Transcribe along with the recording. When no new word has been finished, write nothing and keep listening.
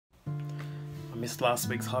missed last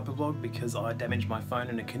week's Hyperblog because I damaged my phone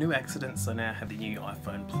in a canoe accident, so now I have the new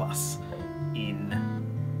iPhone Plus in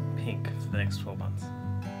pink for the next 12 months.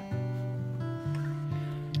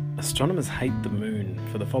 Astronomers hate the moon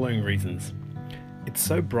for the following reasons. It's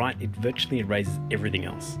so bright it virtually erases everything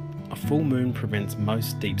else. A full moon prevents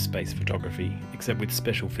most deep space photography, except with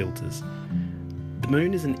special filters. The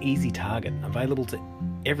moon is an easy target, available to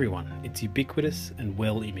everyone. It's ubiquitous and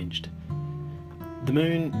well imaged. The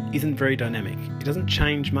moon isn't very dynamic. It doesn't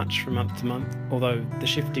change much from month to month, although the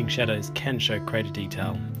shifting shadows can show crater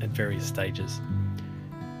detail at various stages.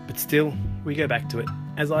 But still, we go back to it,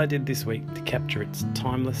 as I did this week, to capture its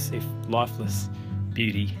timeless, if lifeless,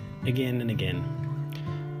 beauty again and again.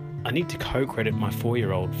 I need to co-credit my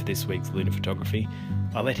 4-year-old for this week's lunar photography.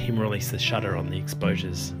 I let him release the shutter on the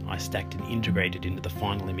exposures I stacked and integrated into the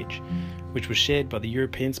final image, which was shared by the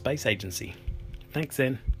European Space Agency. Thanks,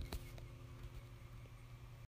 Zen.